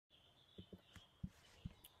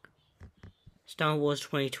Star Wars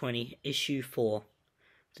 2020, Issue 4,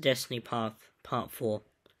 The Destiny Path, Part 4.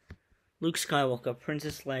 Luke Skywalker,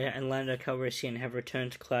 Princess Leia, and Lando Calrissian have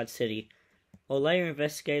returned to Cloud City. While Leia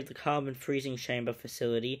investigated the carbon freezing chamber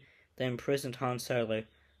facility that imprisoned Han Solo,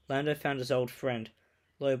 Lando found his old friend,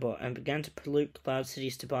 Lobot, and began to pollute Cloud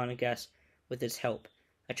City's Tabana gas with its help,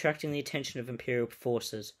 attracting the attention of Imperial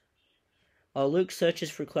forces. While Luke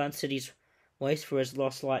searches through Cloud City's waste for his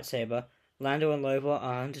lost lightsaber, Lando and Lobot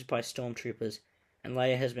are hunted by stormtroopers, and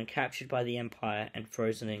Leia has been captured by the Empire and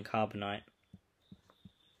frozen in carbonite.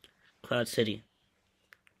 Cloud City.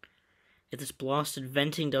 If this blasted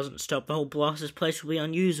venting doesn't stop, the whole blasted place will be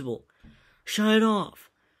unusable. Shut it off!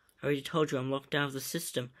 I already told you I'm locked out of the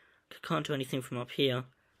system. I can't do anything from up here.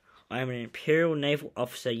 I am an Imperial naval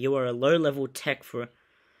officer. You are a low-level tech for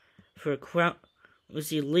a crowd. It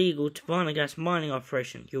was illegal Tabana gas mining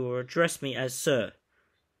operation. You will address me as Sir.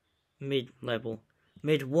 Mid-level.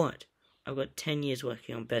 Mid what? I've got 10 years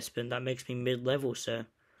working on Bespin. That makes me mid-level, sir.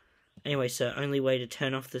 Anyway, sir, only way to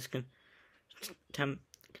turn off this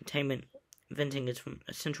containment venting is from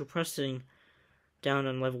a central processing down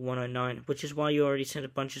on level 109, which is why you already sent a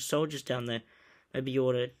bunch of soldiers down there. Maybe you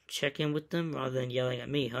ought to check in with them rather than yelling at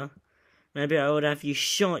me, huh? Maybe I ought to have you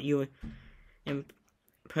shot, you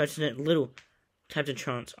impertinent little... Captain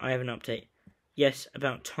Trance, I have an update. Yes,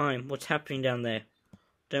 about time. What's happening down there?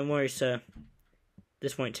 Don't worry, sir.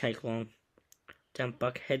 This won't take long. Damn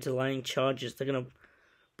buckheads are laying charges. They're gonna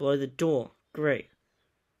blow the door. Great.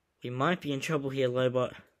 We might be in trouble here,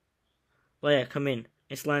 Lobot. Leia, come in.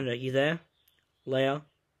 It's Lando. You there? Leia?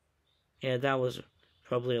 Yeah, that was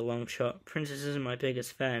probably a long shot. Princess isn't my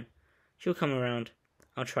biggest fan. She'll come around.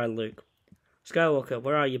 I'll try Luke. Skywalker,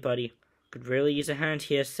 where are you, buddy? Could really use a hand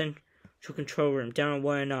here. Central control room, down on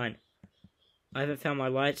 109. I haven't found my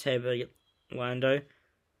lightsaber, Lando.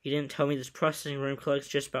 You didn't tell me this processing room collects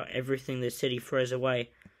just about everything the city throws away.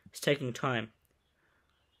 It's taking time.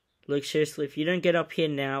 Luke, seriously, if you don't get up here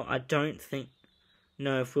now, I don't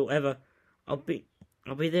know if we'll ever... I'll be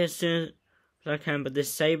there as soon as I can, but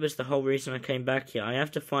this saber's the whole reason I came back here. I have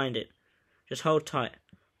to find it. Just hold tight.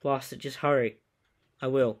 Blast it, just hurry. I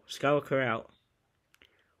will. Skywalker out.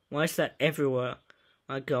 Why is that everywhere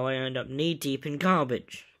I go, I end up knee-deep in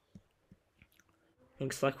garbage?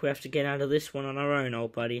 Looks like we have to get out of this one on our own,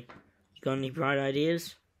 old buddy. You got any bright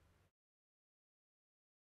ideas?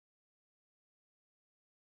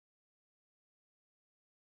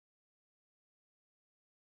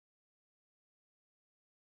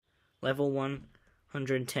 Level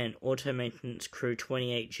 110, Auto Maintenance Crew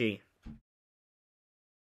 28G.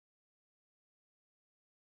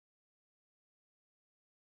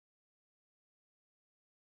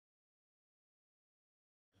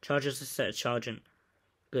 Charges are set, Sergeant.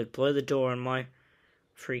 Good, blow the door on my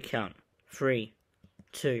free count. 3,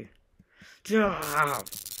 2.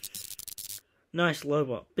 Nice,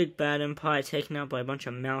 Lobot. Big bad Empire taken out by a bunch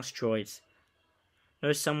of mouse droids.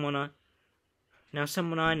 Now someone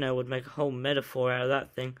I know would make a whole metaphor out of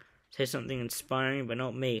that thing. Say something inspiring, but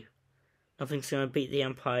not me. Nothing's gonna beat the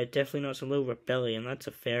Empire. Definitely not some little rebellion. That's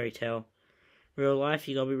a fairy tale. Real life,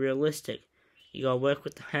 you gotta be realistic. You gotta work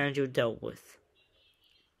with the hand you're dealt with.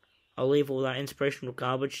 I'll leave all that inspirational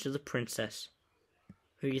garbage to the princess.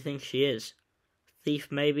 Who do you think she is? Thief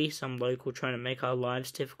maybe, some local trying to make our lives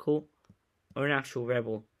difficult? Or an actual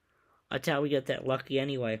rebel? I doubt we get that lucky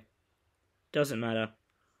anyway. Doesn't matter.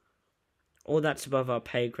 All that's above our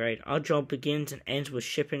pay grade. Our job begins and ends with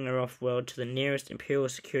shipping her off-world to the nearest Imperial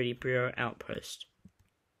Security Bureau outpost.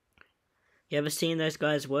 You ever seen those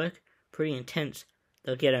guys work? Pretty intense.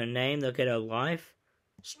 They'll get her name, they'll get her life.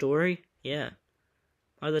 Story? Yeah.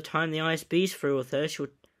 By the time the ISB's through with her,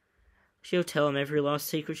 she'll tell him every last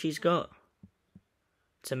secret she's got.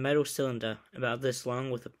 It's a metal cylinder, about this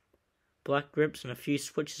long, with black grips and a few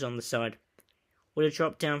switches on the side. Would have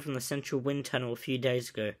dropped down from the central wind tunnel a few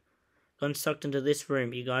days ago. Gone sucked into this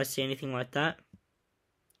room. You guys see anything like that?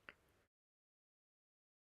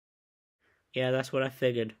 Yeah, that's what I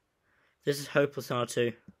figured. This is hopeless,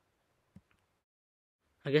 R2.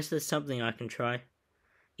 I guess there's something I can try.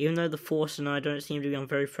 Even though the Force and I don't seem to be on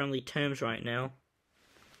very friendly terms right now.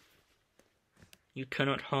 You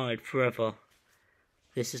cannot hide forever.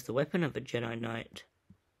 This is the weapon of a Jedi Knight.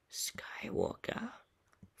 Skywalker,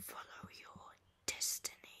 follow your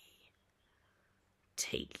destiny.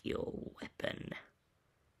 Take your weapon.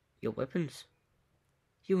 Your weapons?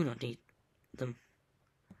 You will not need them.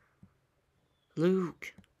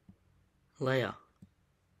 Luke. Leia.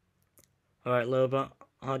 Alright, Lobot,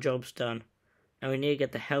 our job's done. Now we need to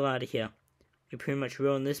get the hell out of here. We pretty much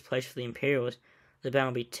ruined this place for the Imperials. The ban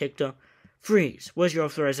will be ticked off. Freeze! Where's your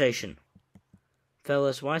authorization?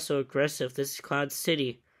 Fellas, why so aggressive? This is Cloud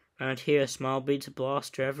City. Around here, a smile beats a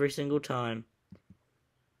blaster every single time.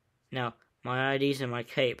 Now, my ID's in my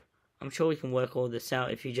cape. I'm sure we can work all this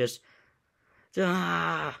out if you just...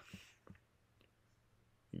 Ah!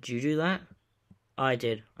 Did you do that? I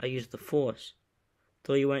did. I used the Force.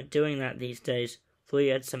 Thought you weren't doing that these days. Thought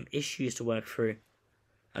you had some issues to work through.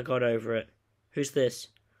 I got over it. Who's this?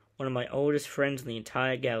 One of my oldest friends in the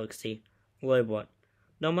entire galaxy. Lobot.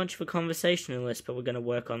 Not much of a conversationalist, but we're going to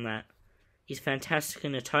work on that. He's fantastic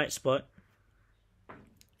in a tight spot.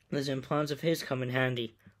 Those implants of his come in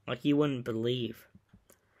handy, like you wouldn't believe.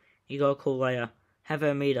 You gotta call Leia. Have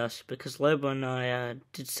her meet us, because Lobot and I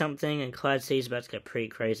did something and Cloud City's about to get pretty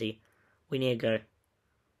crazy. We need to go.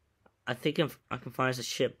 I think I can find us a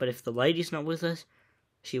ship, but if the lady's not with us,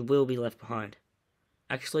 she will be left behind.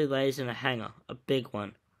 Actually, Leia's in a hangar, a big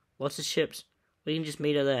one. Lots of ships. We can just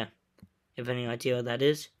meet her there. You have any idea what that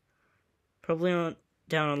is? Probably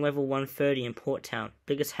down on level 130 in Port Town.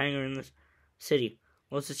 Biggest hangar in the city.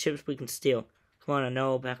 Lots of ships we can steal. Come on, I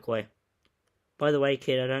know a back way. By the way,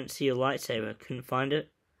 kid, I don't see your lightsaber. Couldn't find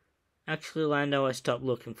it? Actually, Lando, I stopped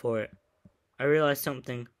looking for it. I realized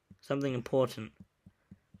something important.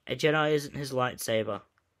 A Jedi isn't his lightsaber.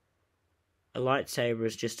 A lightsaber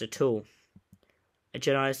is just a tool. A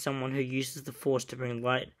Jedi is someone who uses the Force to bring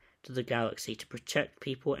light to the galaxy, to protect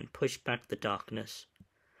people and push back the darkness.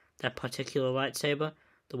 That particular lightsaber,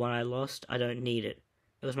 the one I lost, I don't need it.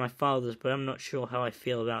 It was my father's, but I'm not sure how I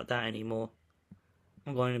feel about that anymore.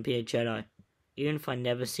 I'm going to be a Jedi, even if I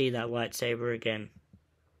never see that lightsaber again.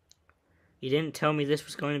 You didn't tell me this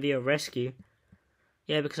was going to be a rescue.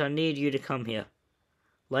 Yeah, because I need you to come here.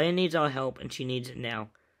 Leia needs our help, and she needs it now.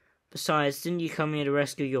 Besides, didn't you come here to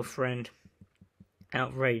rescue your friend?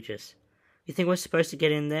 Outrageous. You think we're supposed to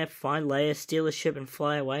get in there, find Leia, steal a ship, and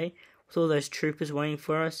fly away, with all those troopers waiting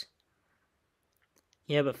for us?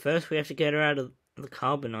 Yeah, but first we have to get her out of the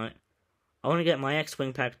carbonite. I want to get my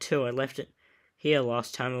X-Wing pack too. I left it here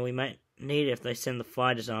last time, and we might need it if they send the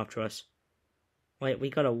fighters after us. Wait, we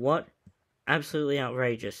got a what? Absolutely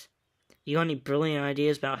outrageous. You got any brilliant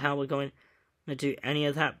ideas about how we're going to do any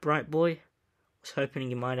of that, bright boy? I was hoping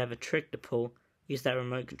you might have a trick to pull. Use that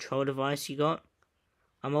remote control device you got.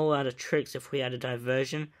 I'm all out of tricks. If we had a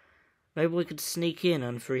diversion, maybe we could sneak in,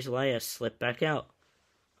 unfreeze Leia, slip back out.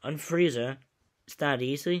 Unfreeze her? It's that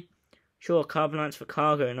easy? Sure, carbonite's for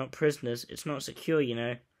cargo, not prisoners. It's not secure, you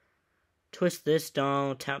know. Twist this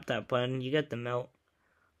dial, tap that button, you get the melt.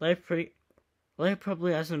 Leia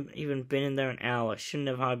probably hasn't even been in there an hour. Shouldn't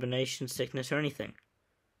have hibernation sickness or anything.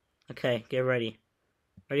 Okay, get ready.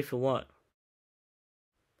 Ready for what?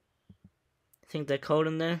 Think they're cold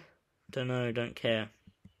in there? Don't know, don't care.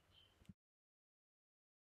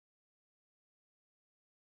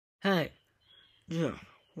 Hey! Yeah,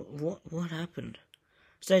 what happened?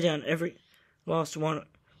 Stay down, every last one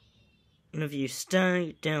of you.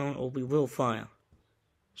 Stay down or we will fire.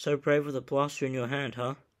 So brave with a blaster in your hand,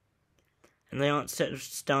 huh? And they aren't set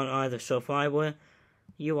down either, so if I were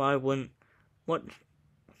you, I wouldn't... What?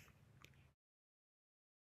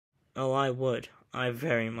 Oh, I would. I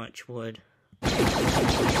very much would.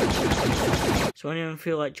 So anyone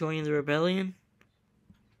feel like joining the rebellion?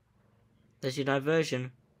 There's your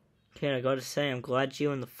diversion. Kid, I gotta say, I'm glad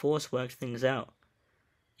you and the Force worked things out.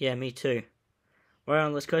 Yeah, me too. Well,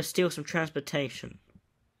 let's go steal some transportation.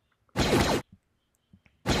 You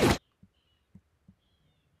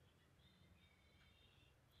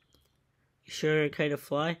sure you're okay to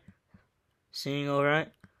fly? Seeing alright?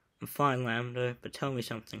 I'm fine, Lambda, but tell me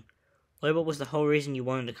something. Lobot was the whole reason you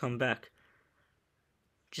wanted to come back.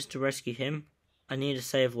 Just to rescue him? I need to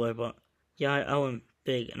save Lobot. Yeah, I owe him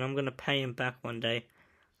big, and I'm gonna pay him back one day.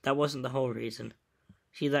 That wasn't the whole reason.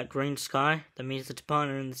 See that green sky? That means the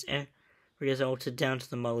partner in this area is altered down to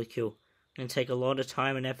the molecule. It can take a lot of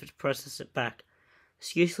time and effort to process it back.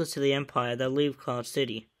 It's useless to the Empire. They'll leave Cloud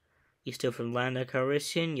City. You steal from Lando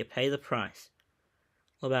Calrissian, you pay the price.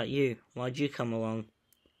 What about you? Why'd you come along?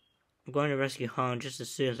 I'm going to rescue Han just as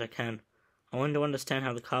soon as I can. I want to understand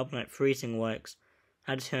how the carbonite freezing works,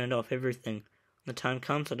 how to turn it off, everything. When the time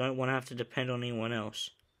comes, I don't want to have to depend on anyone else.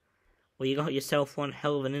 Well, you got yourself one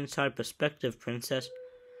hell of an inside perspective, Princess.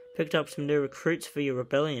 Picked up some new recruits for your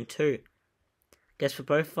rebellion, too. Guess for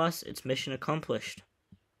both of us, it's mission accomplished.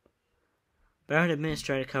 Baron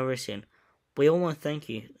Administrator Calrissian, we all want to thank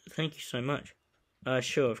you. Thank you so much.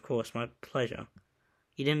 Sure, of course, my pleasure.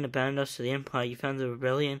 You didn't abandon us to the Empire, you found the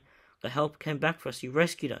rebellion. The help came back for us, you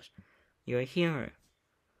rescued us. You're a hero.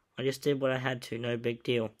 I just did what I had to, no big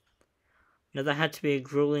deal. Now that had to be a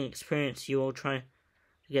grueling experience, you all try to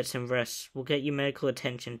get some rest. We'll get you medical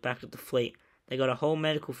attention back at the fleet. They got a whole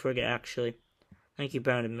medical frigate, actually. Thank you,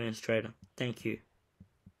 Baron Administrator. Thank you.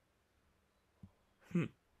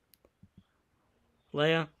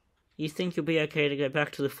 Leia, you think you'll be okay to go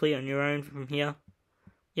back to the fleet on your own from here?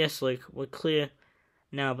 Yes, Luke, we're clear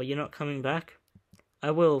now, but you're not coming back?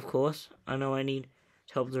 I will, of course. I know I need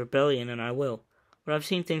to help the rebellion, and I will. But I've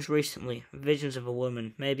seen things recently, visions of a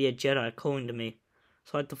woman, maybe a Jedi, calling to me.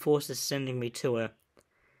 It's like the Force is sending me to her.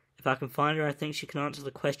 If I can find her, I think she can answer the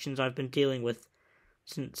questions I've been dealing with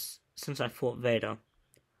since I fought Vader.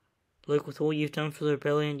 Luke, with all you've done for the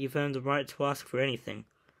rebellion, you've earned the right to ask for anything.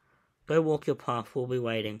 Go walk your path, we'll be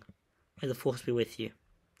waiting. May the Force be with you.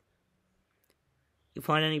 You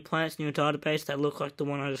find any planets in your database that look like the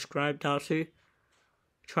one I described, R2?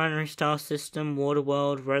 Trinary star system, water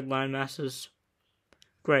world, red line masses.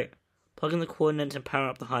 Great. Plug in the coordinates and power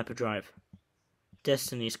up the hyperdrive.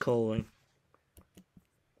 Destiny's calling.